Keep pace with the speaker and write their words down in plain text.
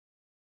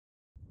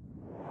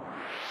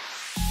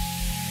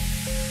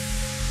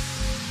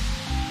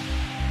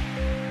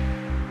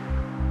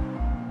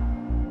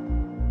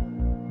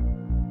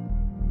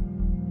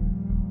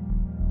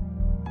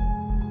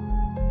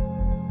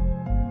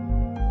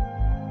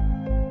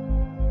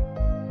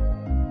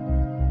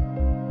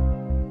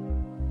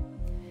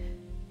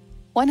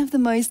One of the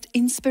most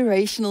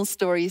inspirational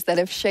stories that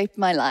have shaped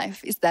my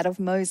life is that of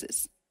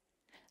Moses.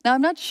 Now,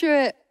 I'm not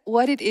sure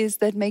what it is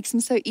that makes him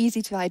so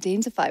easy to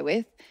identify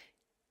with.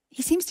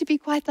 He seems to be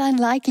quite the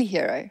unlikely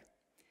hero.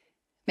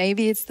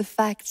 Maybe it's the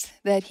fact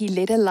that he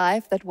led a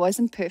life that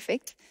wasn't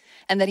perfect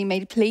and that he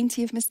made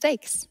plenty of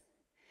mistakes.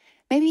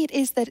 Maybe it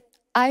is that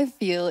I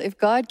feel if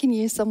God can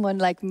use someone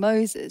like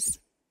Moses,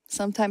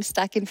 sometimes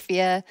stuck in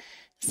fear,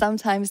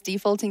 sometimes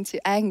defaulting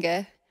to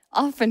anger,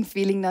 often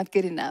feeling not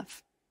good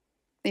enough,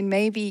 then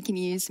maybe he can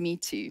use me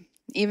too,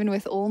 even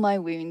with all my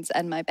wounds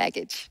and my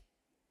baggage.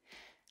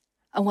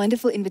 A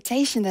wonderful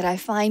invitation that I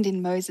find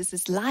in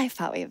Moses' life,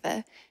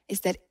 however,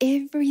 is that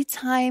every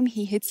time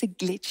he hits a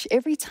glitch,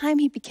 every time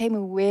he became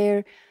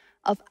aware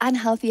of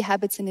unhealthy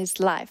habits in his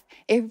life,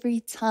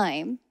 every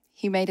time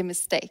he made a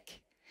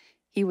mistake,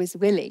 he was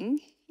willing,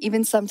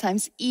 even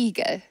sometimes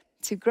eager,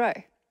 to grow.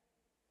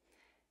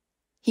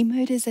 He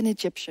murders an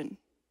Egyptian,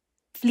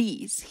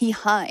 flees, he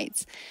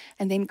hides,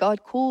 and then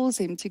God calls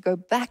him to go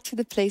back to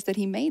the place that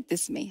he made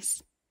this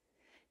mess.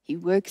 He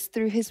works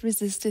through his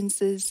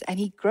resistances and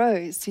he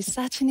grows to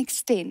such an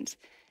extent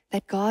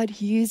that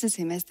God uses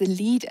him as the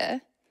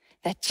leader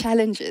that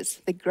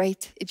challenges the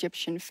great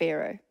Egyptian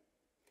Pharaoh.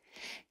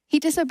 He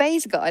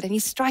disobeys God and he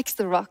strikes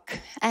the rock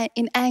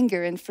in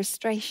anger and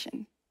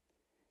frustration.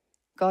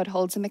 God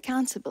holds him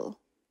accountable.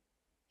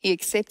 He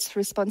accepts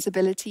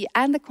responsibility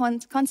and the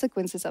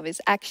consequences of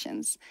his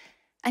actions,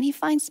 and he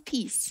finds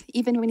peace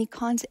even when he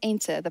can't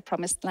enter the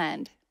promised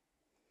land.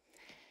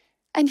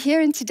 And here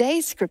in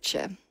today's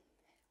scripture,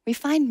 we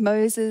find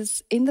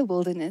Moses in the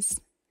wilderness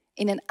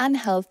in an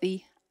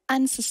unhealthy,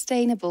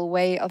 unsustainable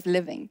way of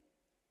living.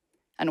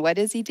 And what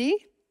does he do?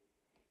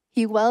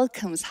 He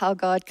welcomes how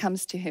God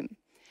comes to him.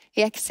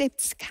 He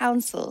accepts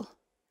counsel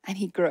and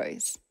he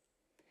grows.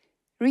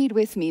 Read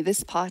with me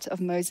this part of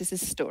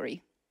Moses'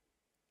 story.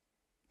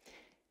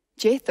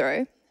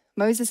 Jethro,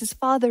 Moses'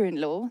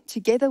 father-in-law,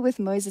 together with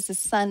Moses'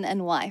 son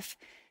and wife,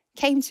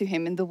 came to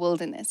him in the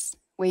wilderness,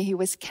 where he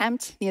was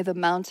camped near the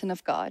mountain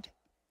of God.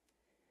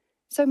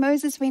 So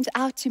Moses went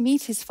out to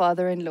meet his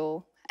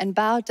father-in-law and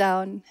bowed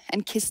down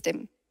and kissed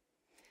him.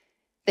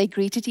 They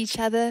greeted each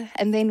other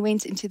and then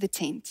went into the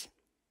tent.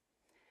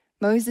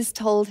 Moses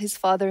told his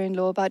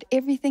father-in-law about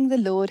everything the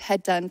Lord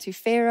had done to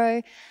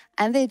Pharaoh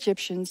and the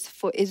Egyptians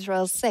for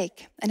Israel's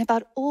sake, and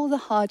about all the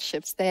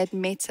hardships they had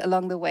met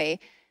along the way,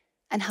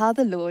 and how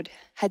the Lord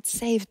had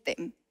saved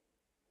them.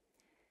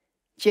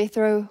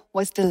 Jethro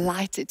was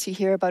delighted to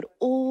hear about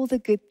all the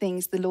good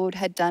things the Lord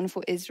had done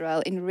for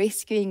Israel in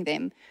rescuing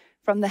them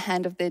from the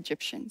hand of the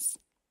Egyptians.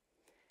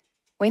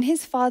 When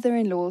his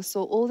father-in-law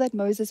saw all that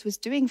Moses was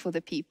doing for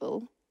the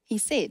people, he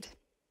said,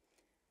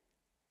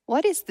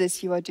 "What is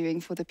this you are doing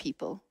for the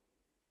people?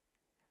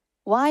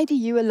 Why do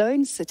you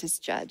alone sit as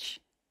judge,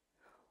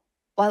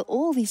 while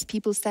all these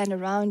people stand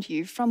around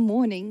you from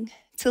morning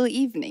till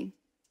evening?"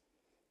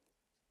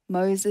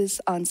 Moses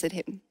answered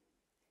him,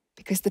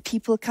 "Because the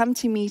people come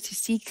to me to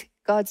seek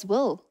God's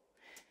will.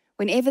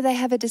 Whenever they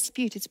have a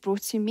dispute, it's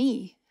brought to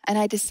me, and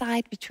I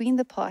decide between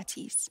the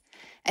parties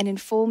and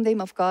inform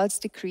them of God's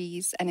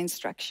decrees and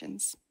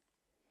instructions."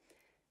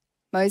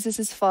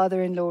 Moses'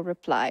 father-in-law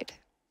replied,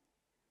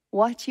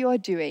 "What you are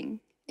doing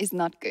is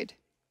not good.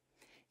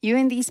 You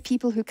and these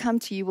people who come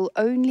to you will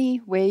only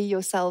wear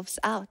yourselves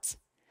out.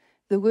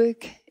 The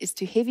work is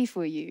too heavy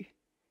for you.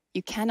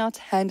 You cannot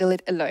handle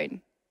it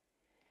alone.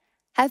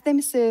 Have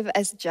them serve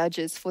as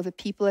judges for the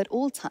people at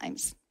all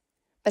times,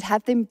 but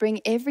have them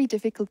bring every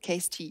difficult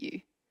case to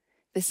you.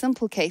 The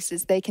simple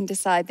cases they can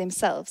decide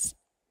themselves.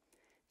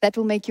 That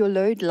will make your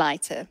load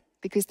lighter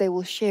because they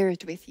will share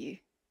it with you.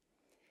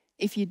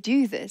 If you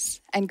do this,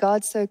 and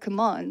God so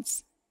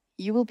commands,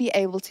 you will be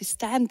able to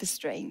stand the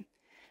strain,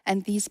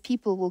 and these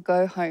people will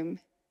go home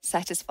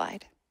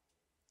satisfied."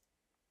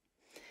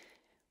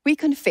 We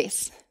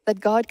confess that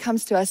God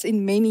comes to us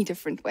in many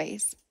different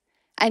ways.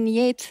 And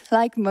yet,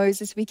 like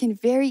Moses, we can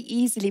very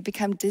easily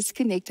become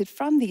disconnected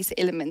from these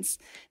elements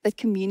that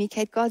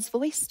communicate God's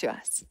voice to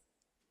us.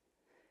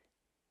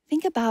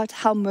 Think about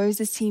how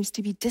Moses seems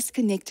to be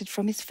disconnected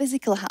from his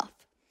physical health.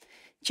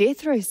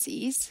 Jethro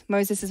sees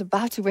Moses is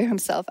about to wear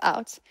himself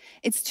out.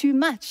 It's too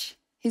much.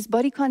 His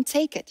body can't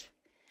take it.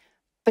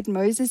 But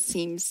Moses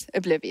seems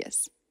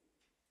oblivious.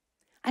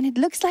 And it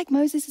looks like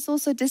Moses is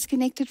also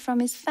disconnected from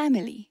his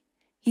family.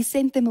 He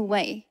sent them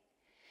away.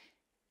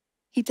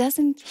 He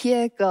doesn't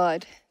hear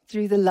God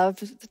through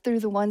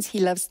the ones he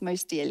loves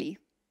most dearly.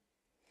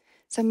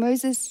 So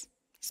Moses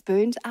is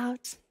burned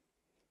out,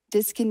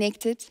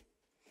 disconnected,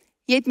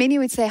 yet many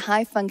would say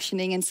high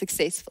functioning and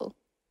successful.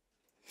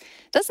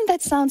 Doesn't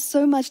that sound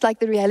so much like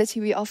the reality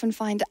we often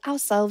find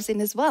ourselves in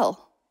as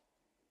well?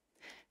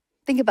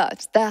 Think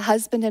about the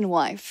husband and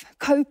wife,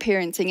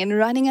 co-parenting and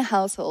running a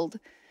household,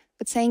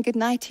 but saying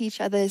goodnight to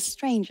each other as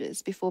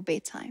strangers before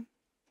bedtime.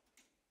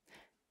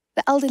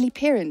 The elderly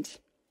parent,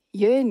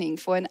 yearning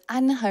for an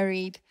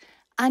unhurried,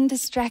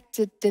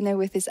 undistracted dinner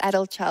with his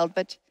adult child,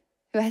 but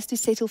who has to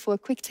settle for a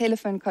quick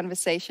telephone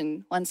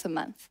conversation once a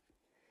month.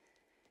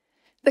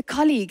 The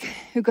colleague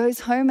who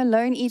goes home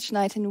alone each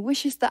night and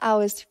wishes the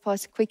hours to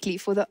pass quickly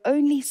for the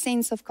only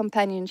sense of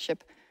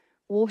companionship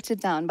watered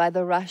down by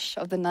the rush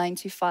of the 9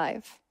 to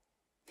 5.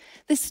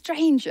 The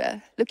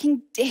stranger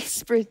looking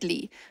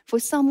desperately for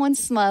someone's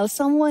smile,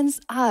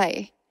 someone's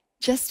eye,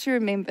 just to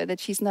remember that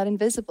she's not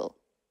invisible.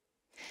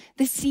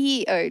 The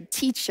CEO,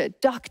 teacher,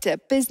 doctor,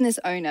 business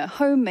owner,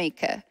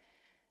 homemaker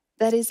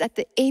that is at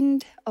the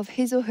end of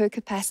his or her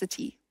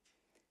capacity,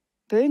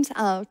 burnt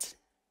out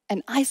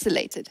and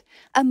isolated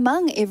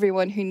among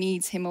everyone who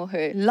needs him or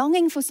her,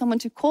 longing for someone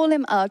to call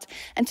him out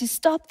and to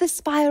stop the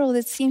spiral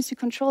that seems to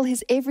control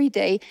his every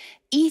day,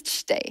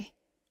 each day.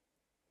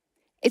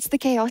 It's the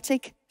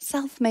chaotic,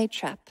 self-made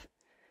trap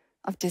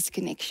of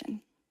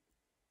disconnection.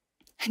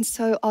 And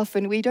so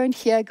often we don't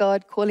hear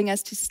God calling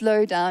us to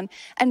slow down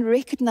and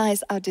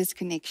recognize our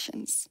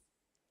disconnections.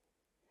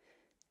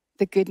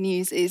 The good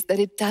news is that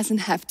it doesn't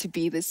have to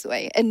be this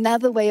way.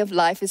 Another way of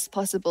life is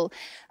possible,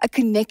 a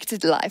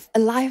connected life, a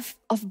life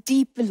of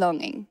deep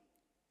belonging.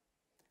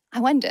 I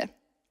wonder,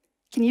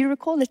 can you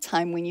recall a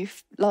time when you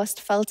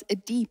last felt a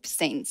deep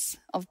sense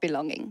of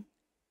belonging?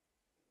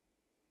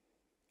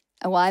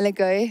 A while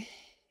ago,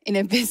 in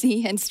a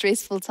busy and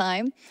stressful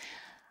time,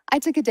 I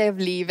took a day of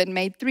leave and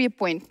made 3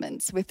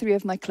 appointments with 3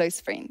 of my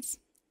close friends.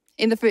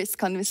 In the first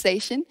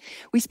conversation,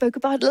 we spoke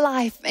about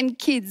life and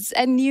kids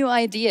and new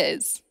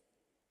ideas.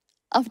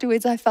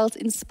 Afterwards, I felt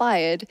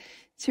inspired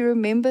to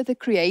remember the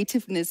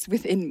creativeness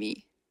within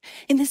me.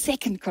 In the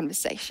second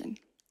conversation,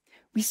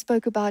 we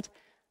spoke about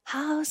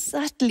how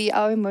subtly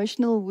our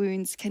emotional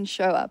wounds can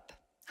show up,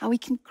 how we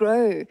can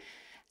grow,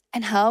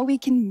 and how we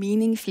can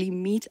meaningfully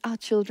meet our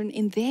children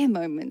in their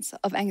moments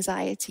of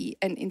anxiety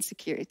and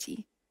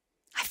insecurity.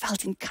 I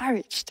felt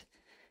encouraged.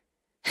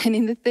 And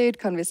in the third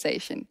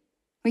conversation,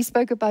 we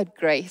spoke about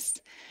grace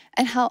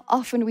and how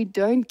often we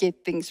don't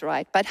get things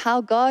right, but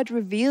how God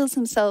reveals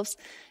himself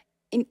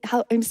in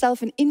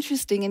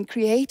interesting and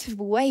creative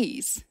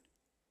ways.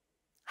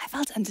 I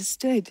felt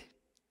understood.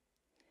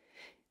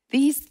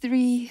 These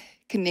 3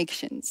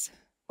 connections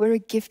were a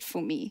gift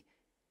for me.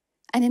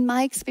 And in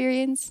my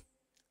experience,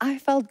 I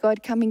felt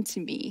God coming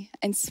to me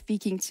and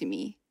speaking to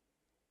me.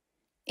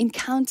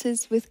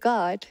 Encounters with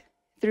God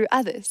through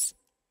others.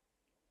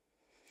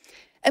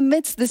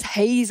 Amidst this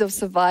haze of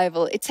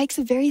survival, it takes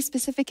a very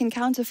specific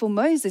encounter for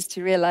Moses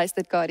to realize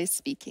that God is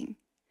speaking.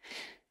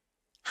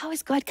 How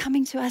is God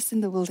coming to us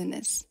in the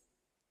wilderness?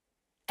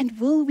 And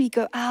will we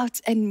go out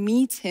and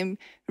meet him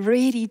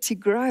ready to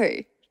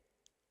grow?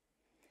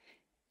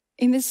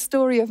 In this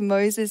story of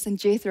Moses and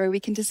Jethro, we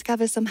can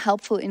discover some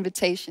helpful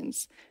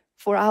invitations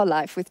for our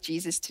life with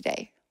Jesus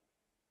today.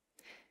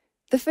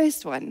 The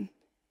first one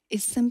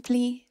is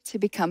simply to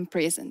become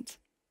present.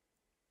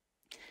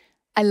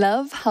 I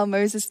love how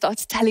Moses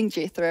starts telling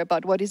Jethro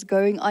about what is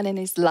going on in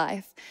his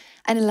life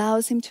and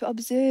allows him to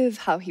observe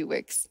how he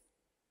works.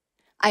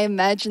 I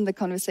imagine the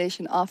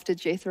conversation after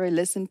Jethro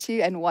listened to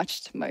and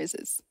watched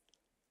Moses.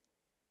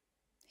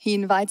 He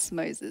invites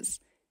Moses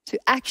to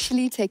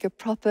actually take a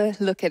proper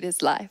look at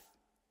his life.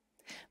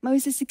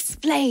 Moses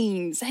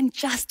explains and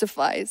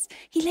justifies.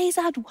 He lays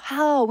out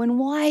how and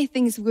why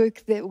things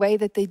work the way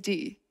that they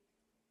do.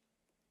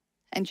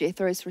 And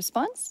Jethro's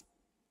response?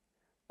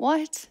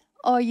 What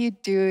are you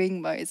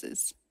doing,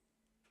 Moses?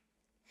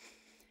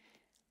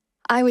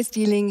 I was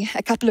dealing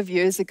a couple of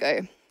years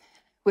ago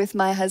with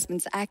my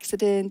husband's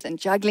accident and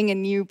juggling a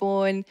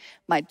newborn,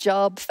 my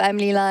job,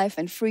 family life,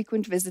 and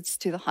frequent visits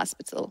to the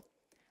hospital.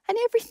 And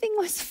everything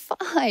was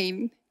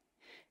fine.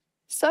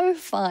 So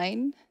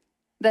fine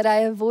that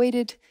I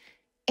avoided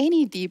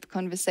any deep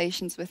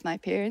conversations with my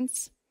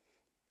parents,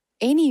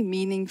 any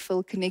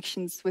meaningful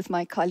connections with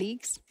my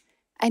colleagues,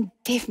 and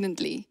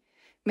definitely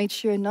made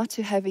sure not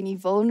to have any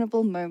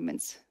vulnerable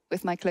moments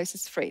with my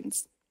closest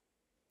friends.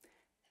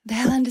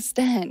 They'll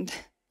understand,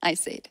 I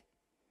said.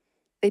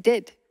 They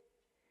did.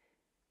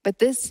 But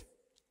this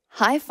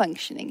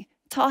high-functioning,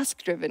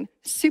 task-driven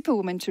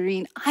superwoman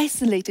Tarine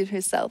isolated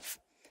herself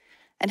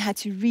and had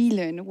to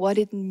relearn what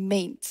it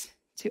meant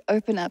to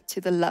open up to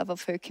the love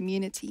of her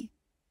community.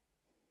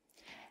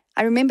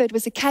 I remember it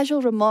was a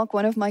casual remark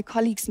one of my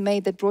colleagues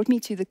made that brought me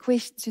to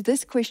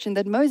this question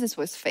that Moses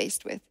was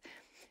faced with.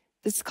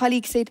 This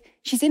colleague said,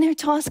 she's in her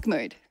task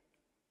mode.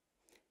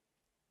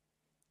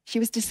 She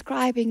was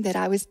describing that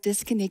I was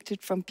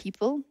disconnected from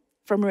people,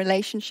 from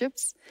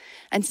relationships,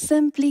 and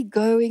simply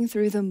going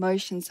through the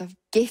motions of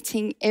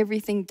getting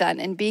everything done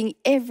and being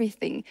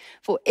everything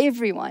for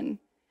everyone.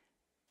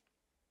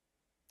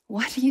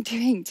 What are you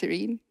doing,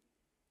 Tarine?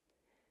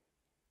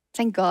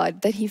 Thank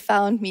God that he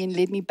found me and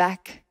led me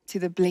back to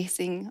the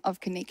blessing of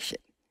connection.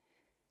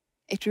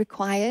 It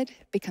required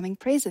becoming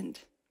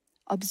present,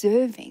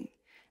 observing,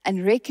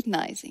 and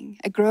recognizing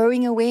a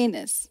growing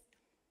awareness.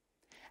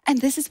 And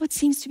this is what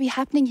seems to be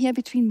happening here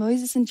between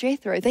Moses and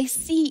Jethro. They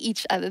see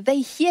each other, they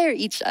hear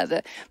each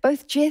other.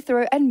 Both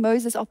Jethro and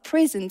Moses are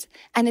present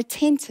and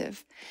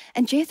attentive.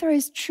 And Jethro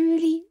is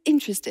truly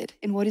interested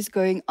in what is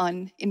going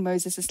on in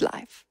Moses'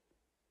 life.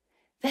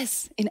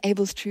 This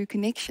enables true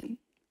connection.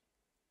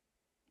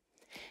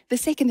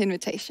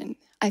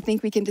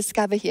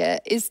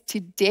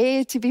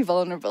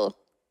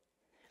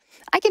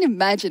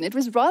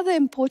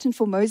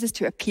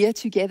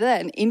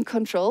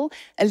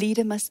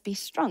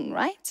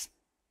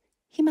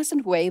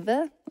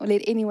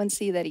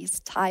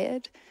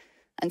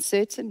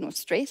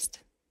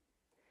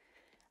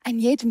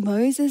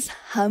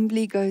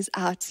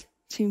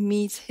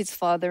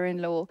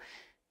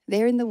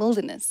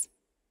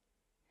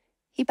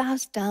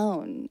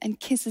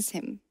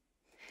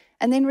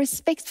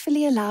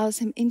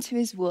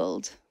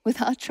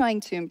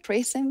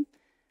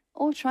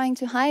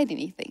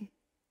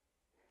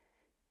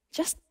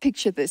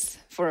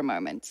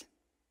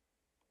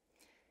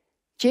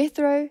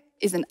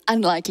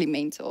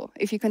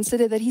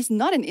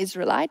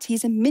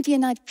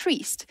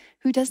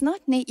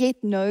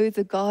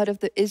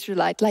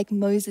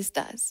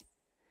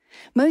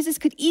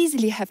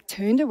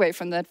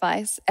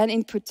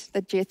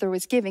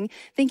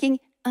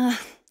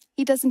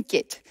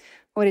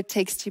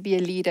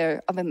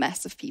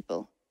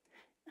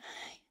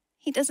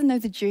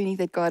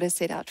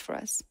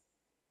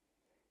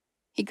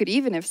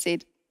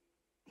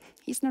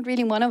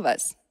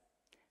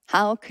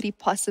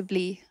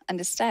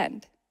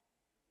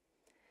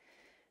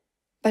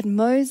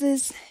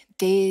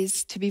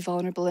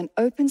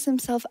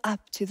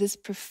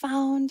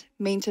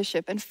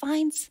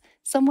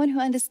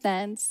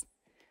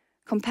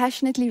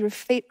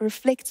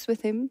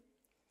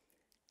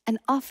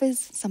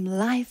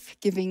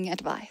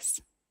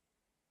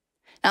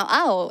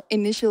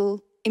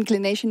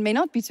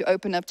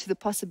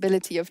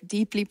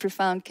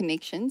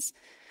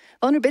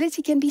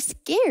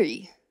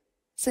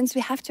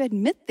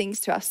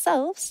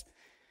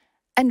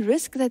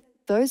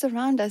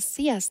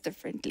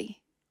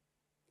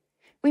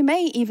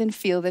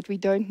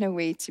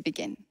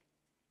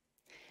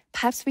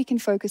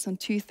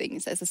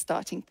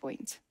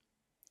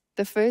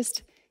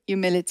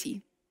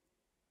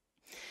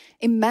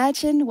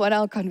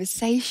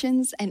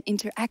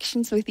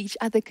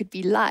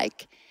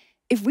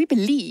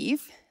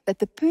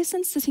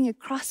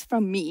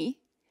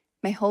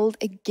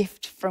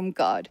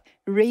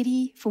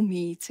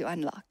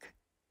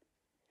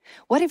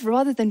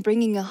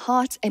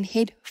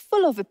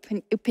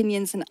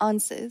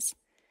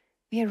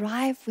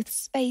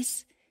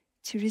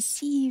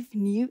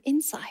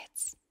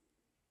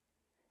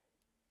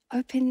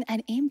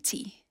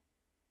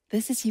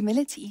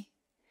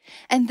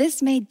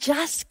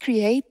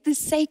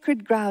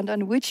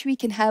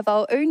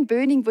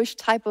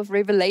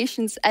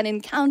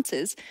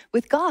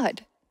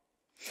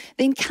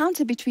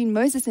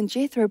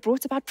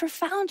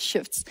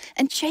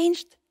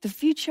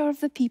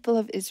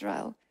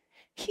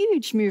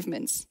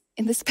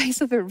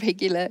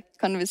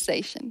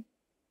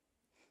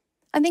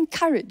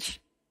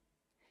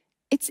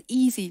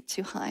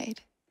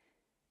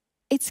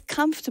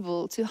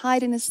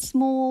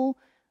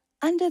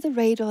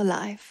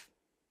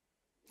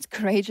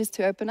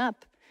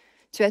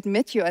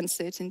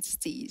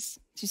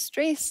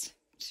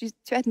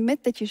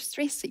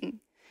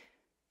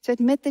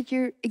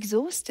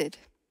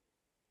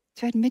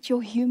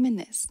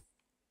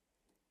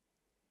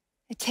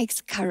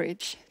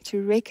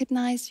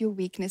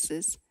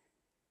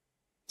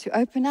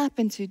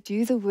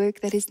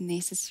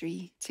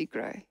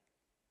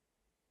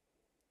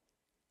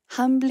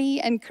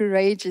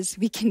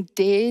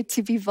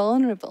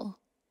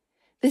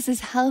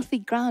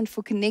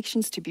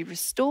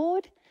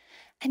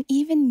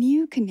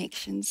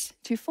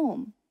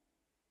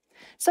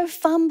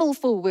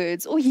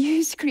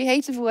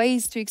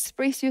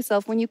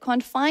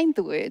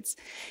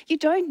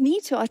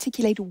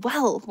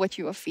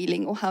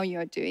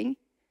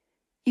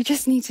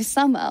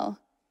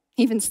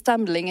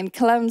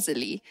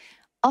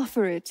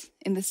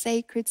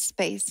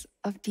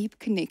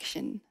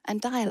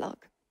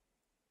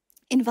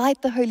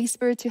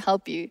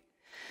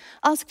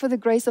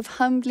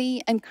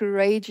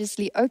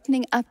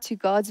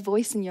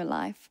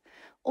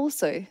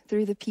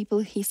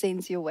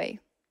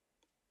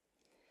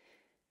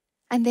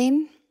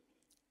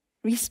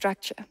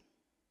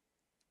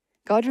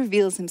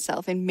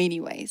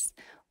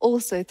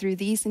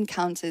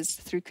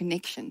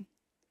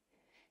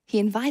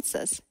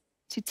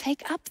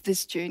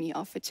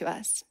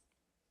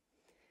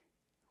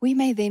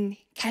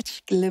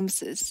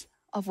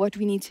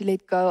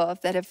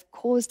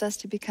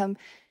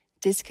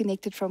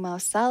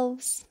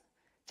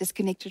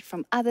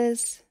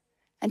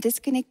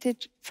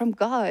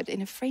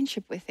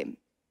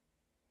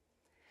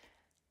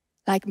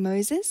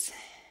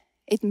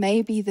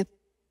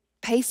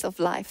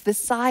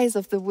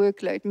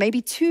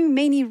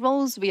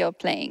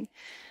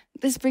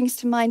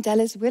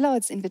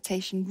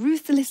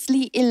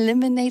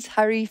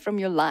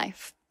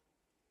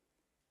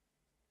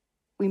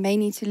 We may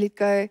need to let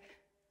go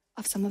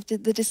of some of the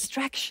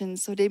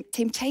distractions or the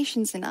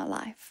temptations in our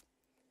life.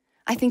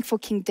 I think for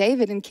King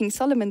David and King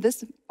Solomon,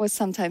 this was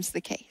sometimes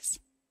the case.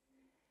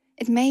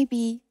 It may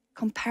be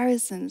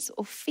comparisons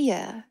or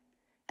fear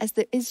as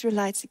the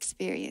Israelites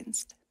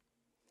experienced.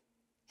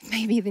 It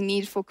may be the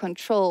need for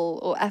control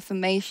or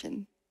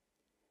affirmation.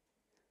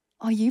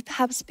 Are you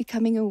perhaps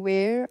becoming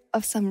aware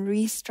of some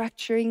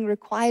restructuring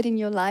required in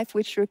your life,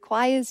 which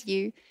requires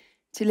you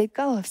to let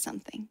go of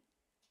something?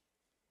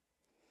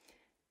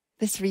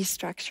 This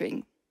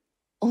restructuring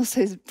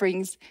also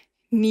brings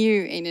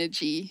new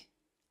energy,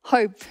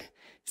 hope,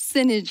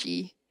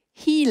 synergy,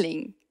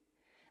 healing.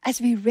 As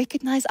we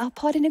recognize our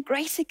part in a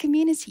greater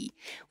community,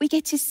 we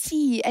get to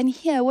see and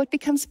hear what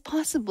becomes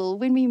possible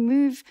when we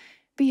move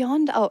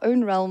beyond our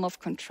own realm of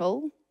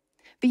control,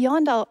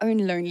 beyond our own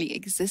lonely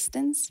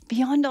existence,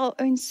 beyond our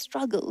own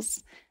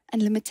struggles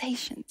and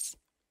limitations.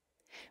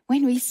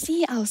 When we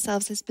see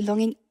ourselves as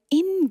belonging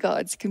in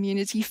God's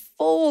community,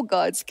 for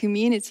God's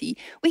community,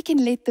 we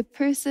can let the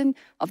person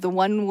of the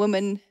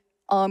one-woman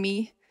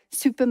army,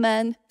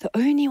 Superman, the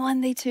only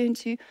one they turn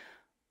to,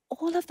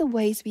 all of the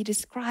ways we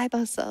describe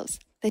ourselves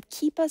that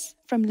keep us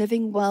from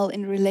living well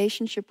in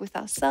relationship with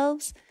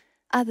ourselves,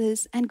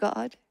 others, and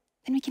God,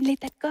 then we can let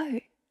that go.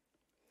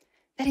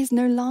 That is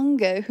no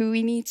longer who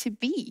we need to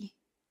be.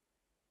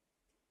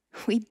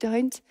 We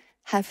don't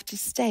have to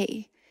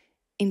stay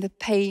in the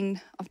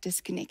pain of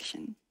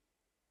disconnection.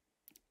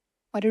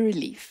 What a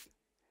relief.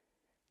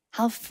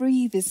 How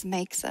free this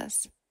makes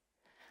us.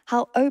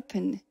 How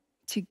open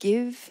to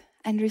give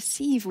and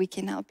receive we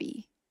can now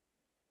be.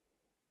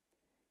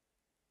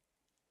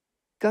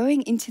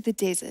 Going into the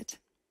desert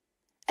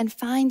and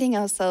finding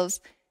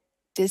ourselves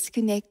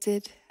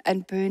disconnected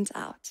and burnt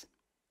out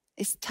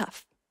is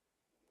tough.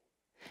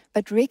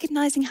 But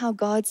recognizing how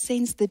God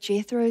sends the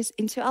Jethros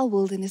into our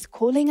wilderness,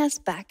 calling us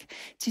back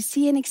to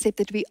see and accept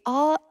that we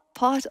are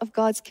part of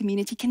God's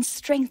community, can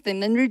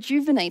strengthen and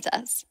rejuvenate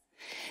us.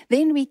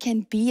 Then we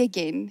can be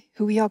again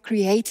who we are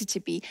created to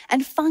be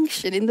and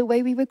function in the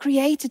way we were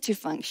created to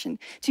function,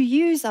 to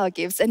use our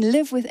gifts and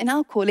live within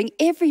our calling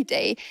every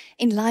day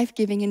in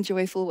life-giving and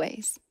joyful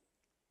ways.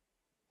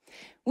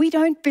 We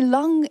don't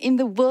belong in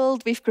the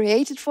world we've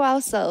created for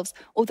ourselves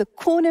or the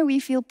corner we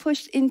feel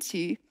pushed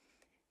into,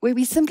 where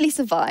we simply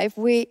survive,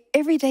 where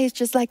every day is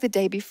just like the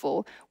day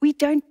before. We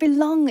don't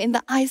belong in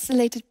the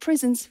isolated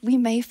prisons we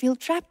may feel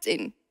trapped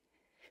in.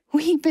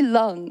 We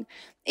belong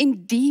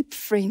in deep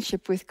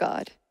friendship with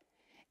God,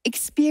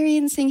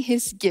 experiencing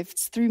His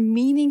gifts through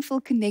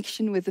meaningful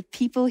connection with the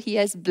people He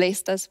has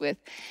blessed us with,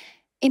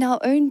 in our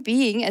own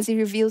being as He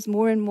reveals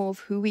more and more of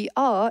who we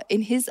are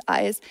in His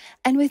eyes,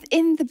 and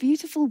within the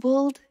beautiful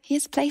world He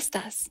has placed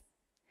us.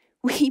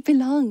 We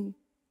belong.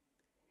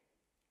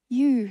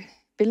 You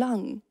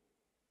belong.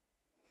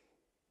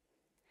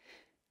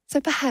 So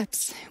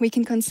perhaps we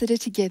can consider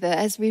together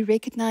as we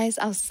recognize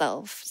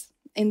ourselves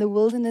in the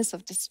wilderness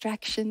of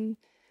distraction,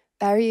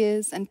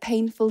 barriers, and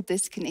painful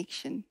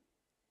disconnection.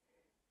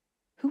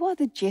 Who are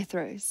the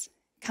Jethros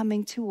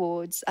coming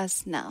towards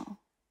us now?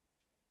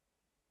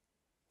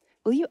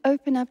 Will you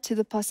open up to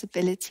the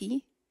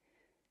possibility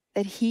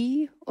that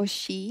he or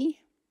she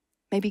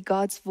may be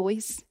God's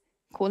voice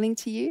calling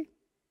to you?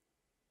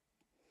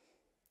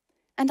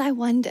 And I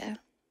wonder,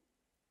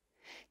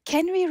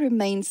 can we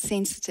remain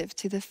sensitive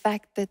to the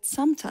fact that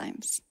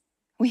sometimes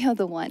we are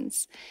the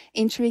ones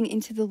entering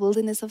into the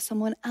wilderness of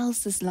someone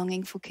else's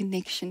longing for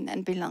connection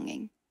and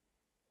belonging?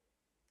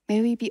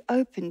 May we be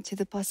open to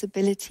the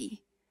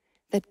possibility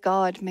that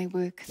God may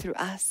work through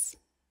us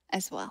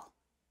as well.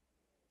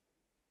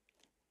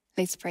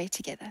 Let's pray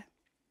together.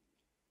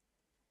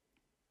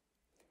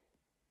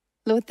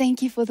 Lord,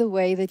 thank you for the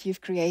way that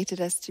you've created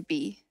us to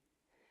be.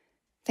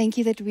 Thank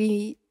you that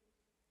we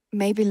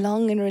may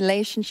belong in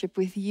relationship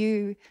with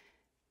you,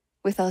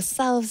 with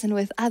ourselves and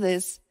with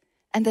others,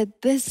 and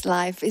that this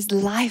life is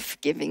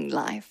life-giving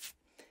life.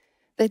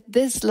 That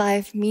this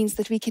life means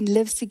that we can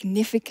live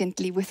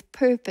significantly with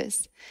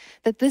purpose.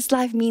 That this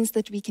life means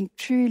that we can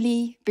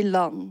truly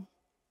belong.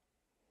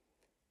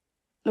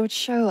 Lord,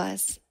 show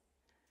us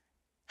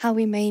how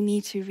we may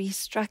need to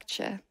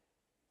restructure.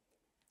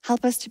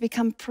 Help us to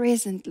become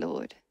present,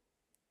 Lord.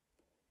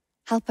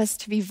 Help us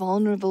to be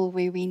vulnerable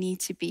where we need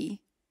to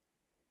be.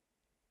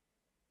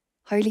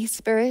 Holy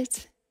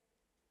Spirit,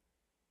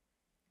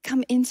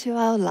 come into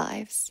our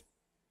lives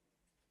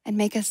and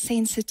make us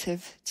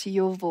sensitive to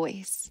your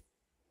voice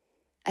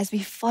as we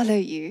follow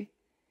you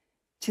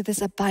to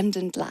this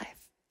abundant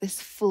life,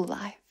 this full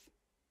life.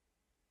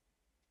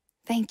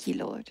 Thank you,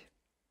 Lord.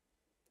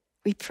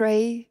 We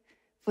pray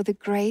for the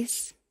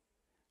grace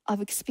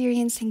of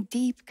experiencing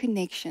deep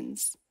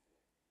connections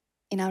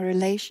in our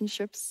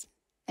relationships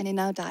and in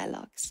our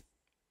dialogues.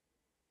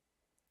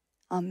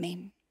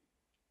 Amen.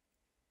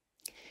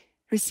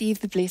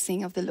 Receive the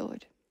blessing of the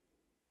Lord.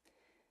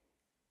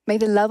 May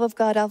the love of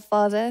God our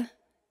Father,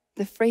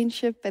 the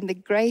friendship and the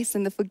grace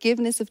and the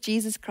forgiveness of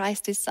Jesus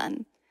Christ, His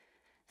Son,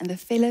 and the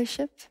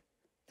fellowship,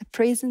 the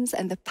presence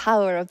and the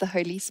power of the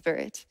Holy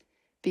Spirit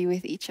be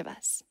with each of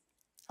us.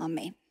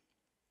 Amen.